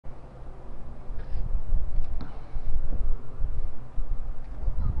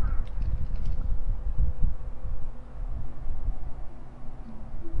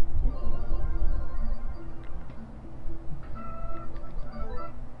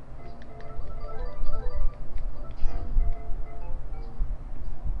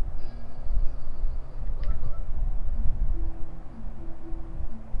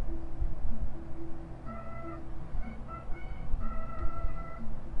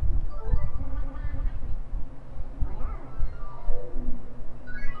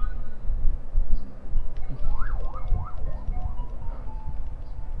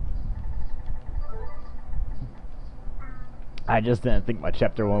I just didn't think my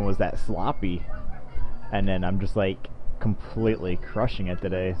chapter 1 was that sloppy. And then I'm just like completely crushing it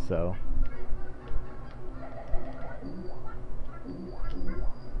today, so.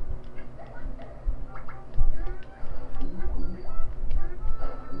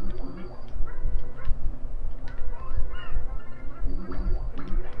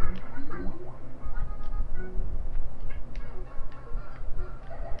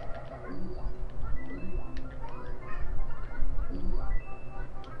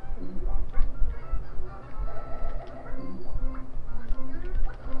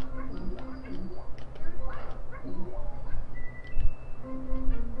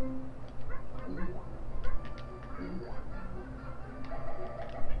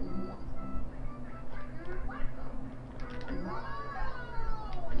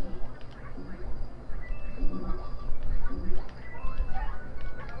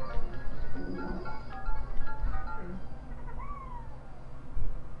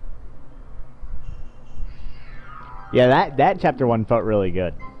 Yeah, that chapter 1 felt really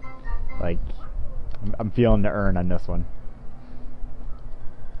good. Like, I'm feeling the earn on this one.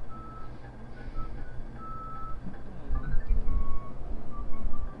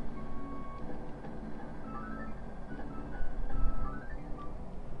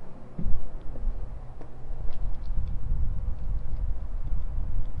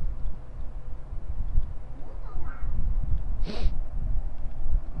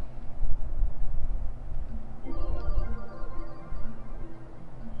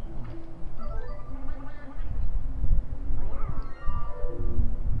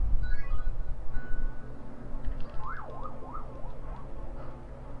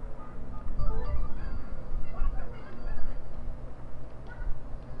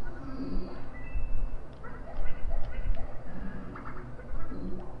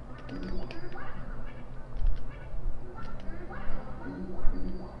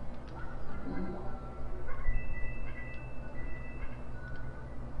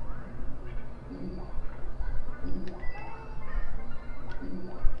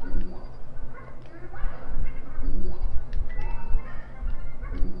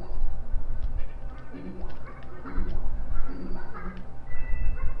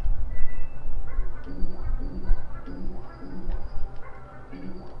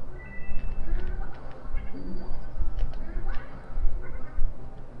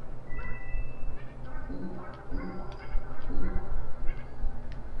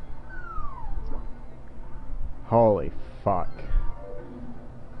 Holy fuck.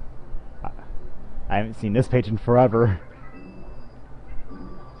 I haven't seen this page in forever.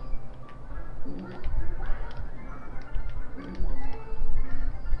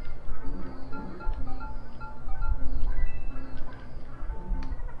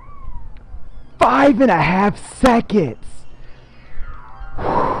 Five and a half seconds!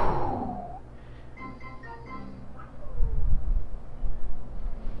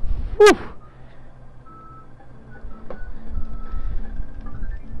 Whew.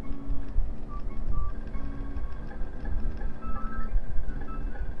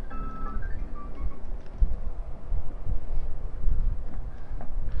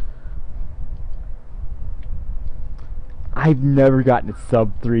 I've never gotten a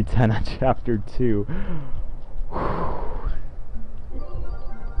sub 310 on chapter 2.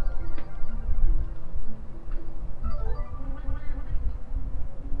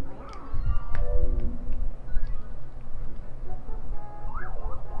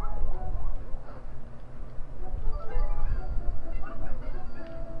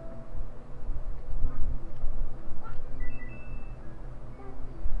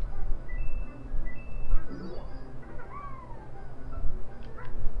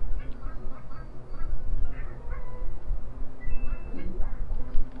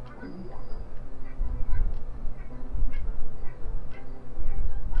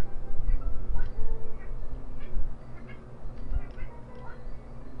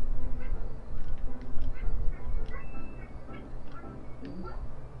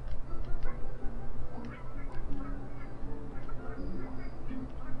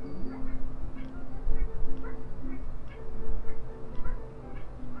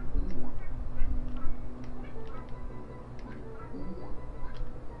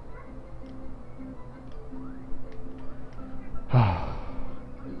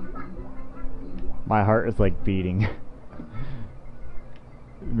 My heart is like beating. It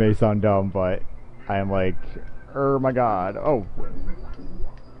may sound dumb, but I am like, oh my god. Oh,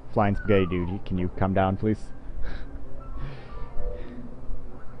 flying spaghetti dude, can you come down please?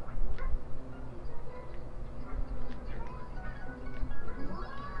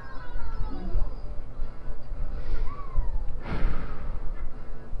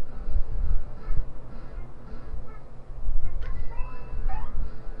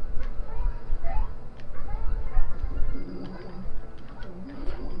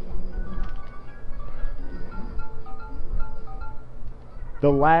 The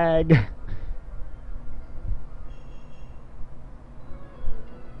lag.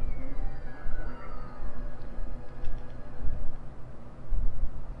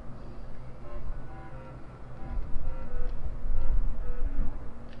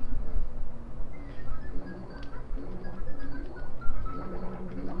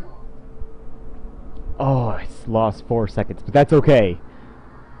 Oh, I lost 4 seconds, but that's okay.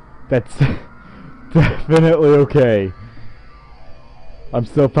 That's definitely okay. I'm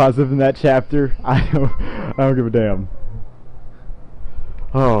still positive in that chapter. I don't give a damn.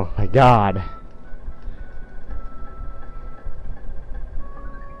 Oh my god.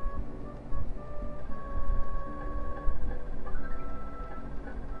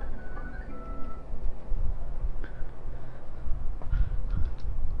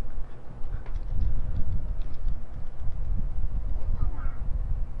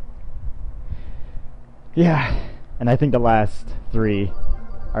 Yeah, and I think the last 3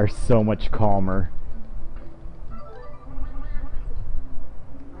 are so much calmer.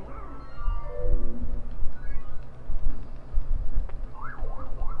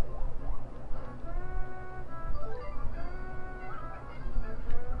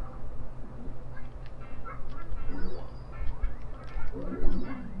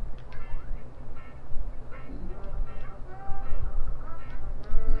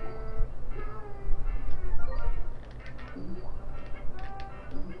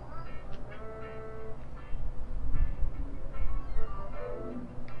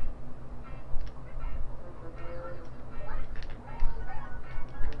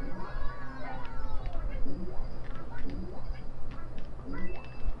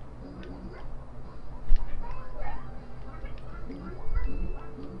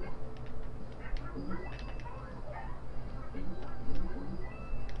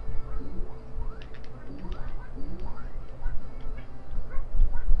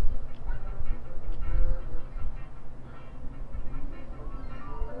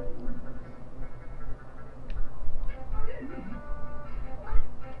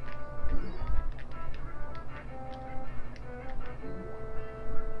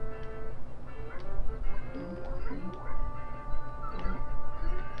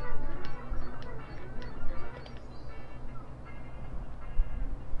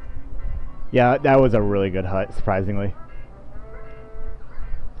 Yeah, that was a really good hut, surprisingly.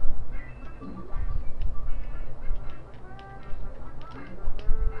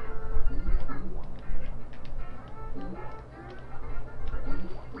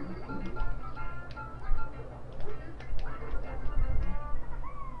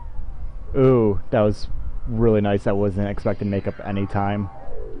 Ooh, that was really nice. I wasn't expecting to make up any time.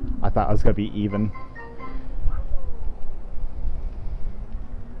 I thought I was going to be even.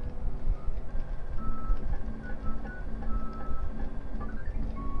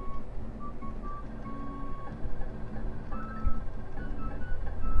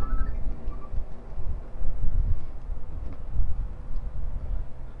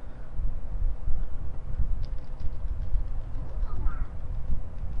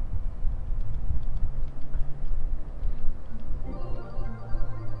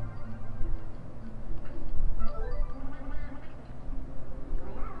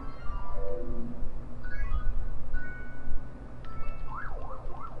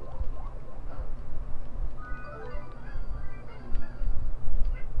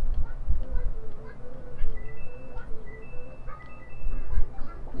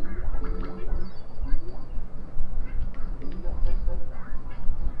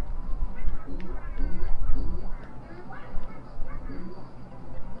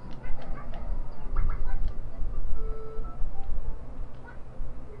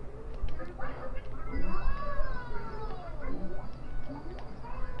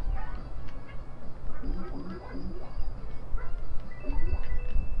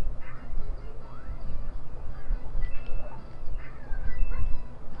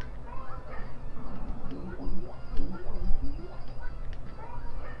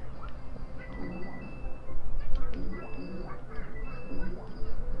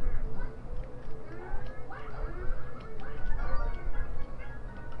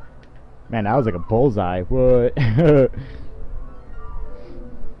 Man, that was like a bullseye. What?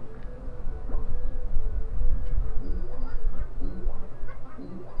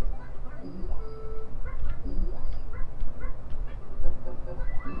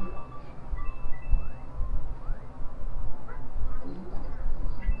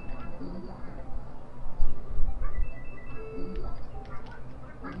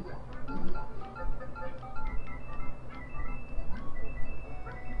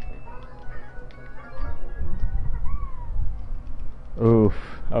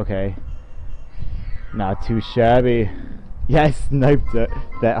 Okay. Not too shabby. Yeah, I sniped it,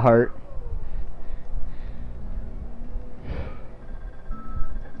 that heart.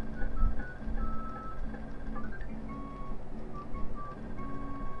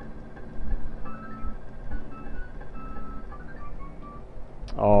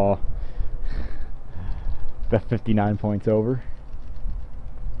 Oh. The 59 points over.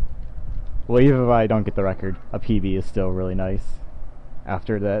 Well, even if I don't get the record, a PB is still really nice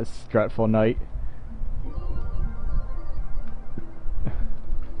after that dreadful night.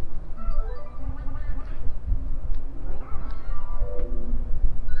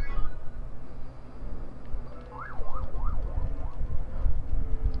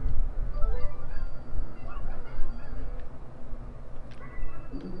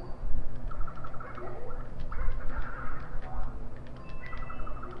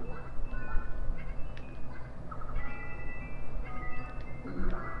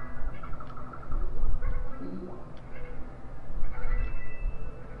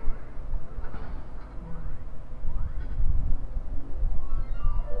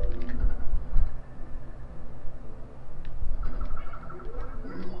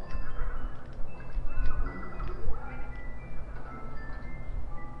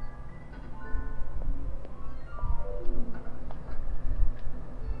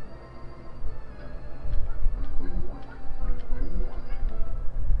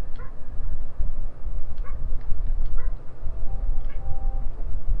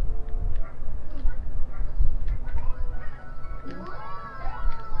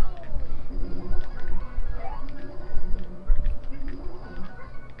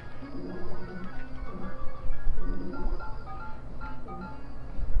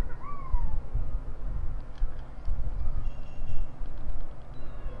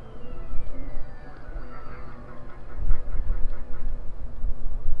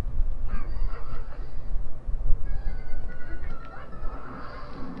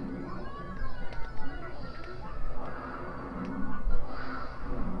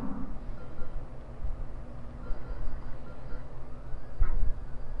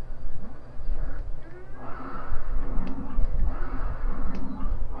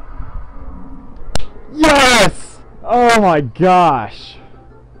 Yes! Oh my gosh!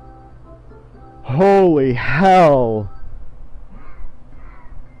 Holy hell!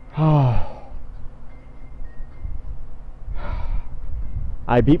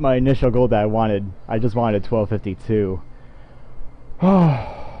 I beat my initial goal that I wanted. I just wanted 1252.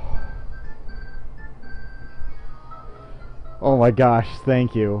 Oh my gosh,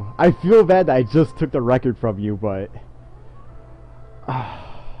 thank you. I feel bad that I just took the record from you, but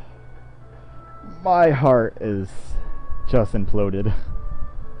my heart is just imploded.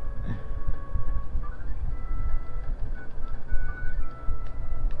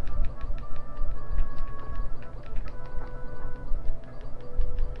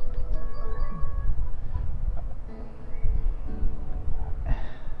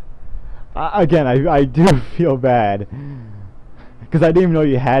 Again, I do feel bad because I didn't even know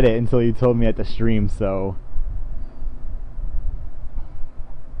you had it until you told me at the stream, so.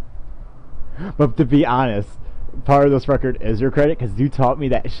 But to be honest, part of this record is your credit because you taught me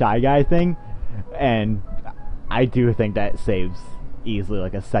that Shy Guy thing, and I do think that saves easily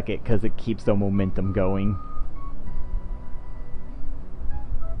like a second because it keeps the momentum going.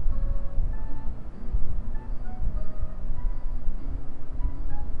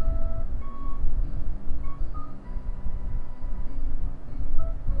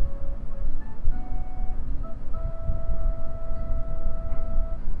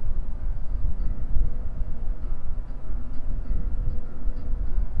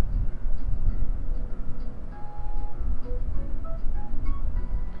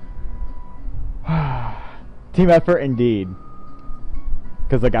 Team effort indeed.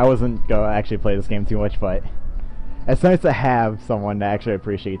 Because like I wasn't gonna actually play this game too much, but it's nice to have someone that actually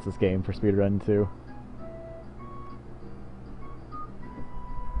appreciates this game for speedrun too.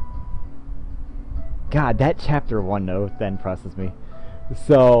 God, that chapter 1 though that impresses me.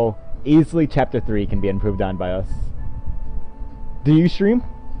 So easily chapter 3 can be improved on by us. Do you stream?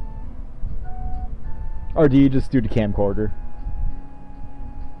 Or do you just do the camcorder?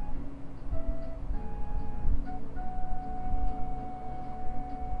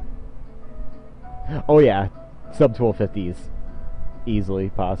 Oh yeah, sub 1250s easily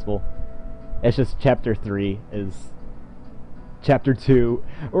possible. It's just chapter 3 is chapter 2,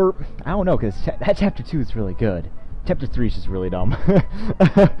 or I don't know, because that chapter 2 is really good. Chapter 3 is just really dumb.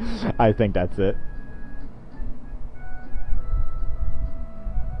 I think that's it.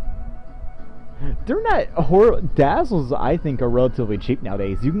 They're not horror dazzles. I think are relatively cheap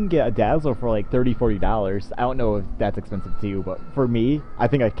nowadays. You can get a dazzle for like $30, $40. I don't know if that's expensive to you, but for me, I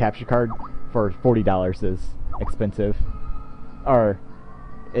think a capture card for $40 is expensive, or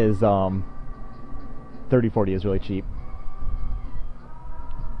is 30, 40 is really cheap.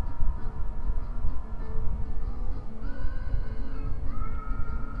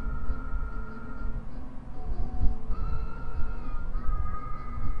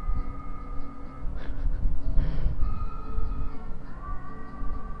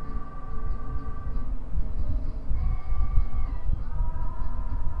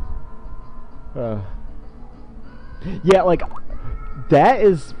 Yeah, like that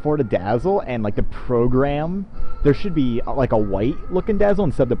is for the dazzle, and like the program, there should be like a white looking dazzle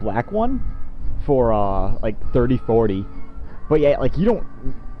instead of the black one for like 30, 40. But yeah, like you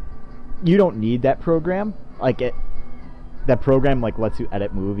don't need that program. Like that program like lets you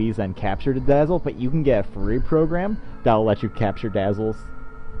edit movies and capture the dazzle, but you can get a free program that'll let you capture dazzles.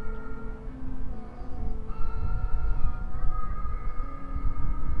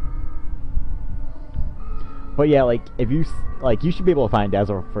 But yeah, like if you like, you should be able to find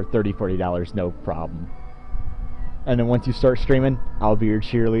dazzle for $30, $40, no problem. And then once you start streaming, I'll be your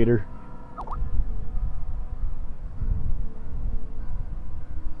cheerleader.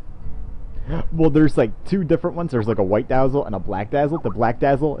 Well, there's like two different ones. There's like a white dazzle and a black dazzle. The black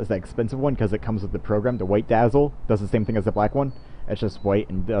dazzle is the expensive one because it comes with the program. The white dazzle does the same thing as the black one. It's just white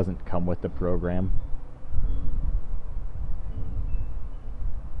and doesn't come with the program.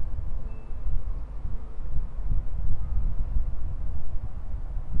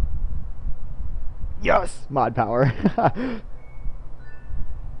 Yes! Mod power.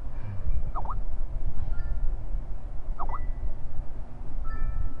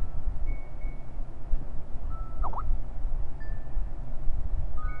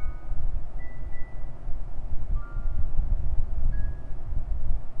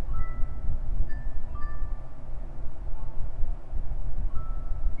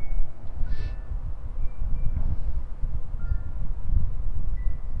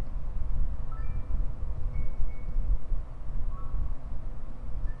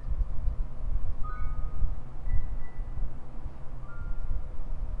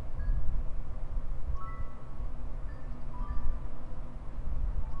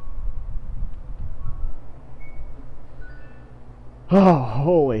 Oh,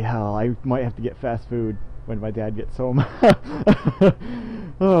 holy hell. I might have to get fast food when my dad gets home.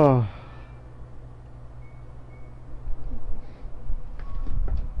 Oh.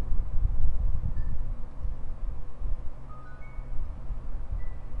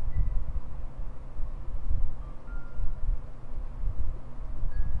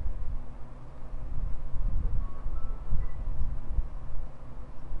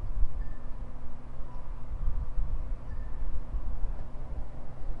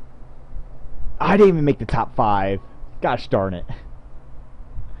 I didn't even make the top 5. Gosh darn it.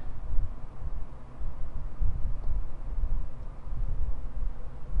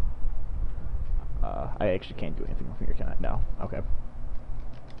 I actually can't do anything from here, can I? No. Okay.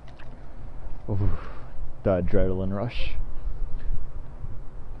 Ooh, the adrenaline rush.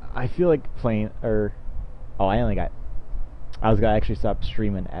 I feel like playing, or... Oh, I was gonna actually stop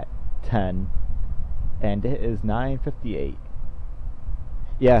streaming at 10. And it is 9:58.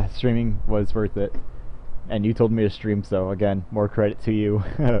 Yeah, streaming was worth it. And you told me to stream, so again, more credit to you.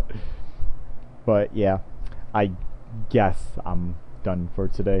 But yeah, I guess I'm done for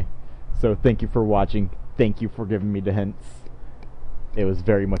today. So thank you for watching. Thank you for giving me the hints. It was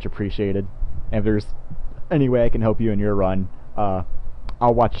very much appreciated. And if there's any way I can help you in your run, I'll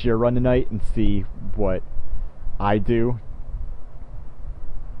watch your run tonight and see what I do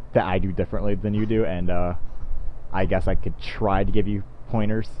that I do differently than you do, and I guess I could try to give you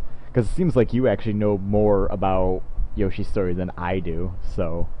pointers, because it seems like you actually know more about Yoshi's story than I do,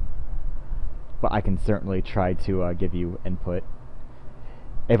 so, but I can certainly try to give you input.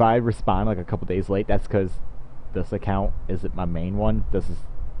 If I respond like a couple days late, that's because this account isn't my main one. This is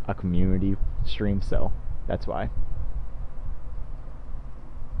a community stream, so that's why.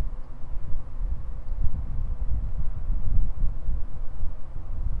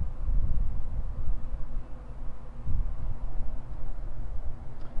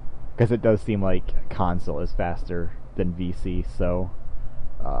 Because it does seem like console is faster than VC, so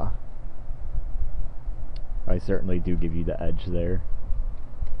I certainly do give you the edge there.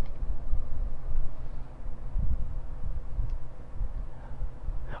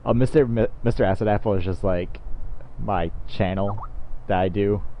 Mr. Acid Apple is just like my channel that I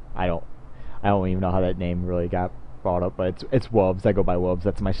do. I don't even know how that name really got brought up, but it's Wubs. I go by Wubs.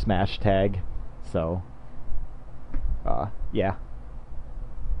 That's my Smash tag. So, yeah.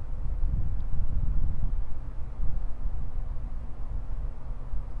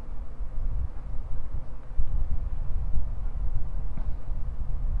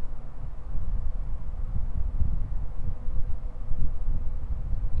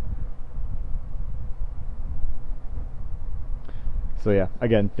 So yeah,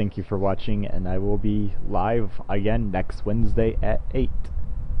 again, thank you for watching, and I will be live again next Wednesday at 8.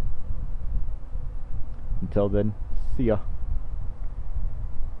 Until then, see ya.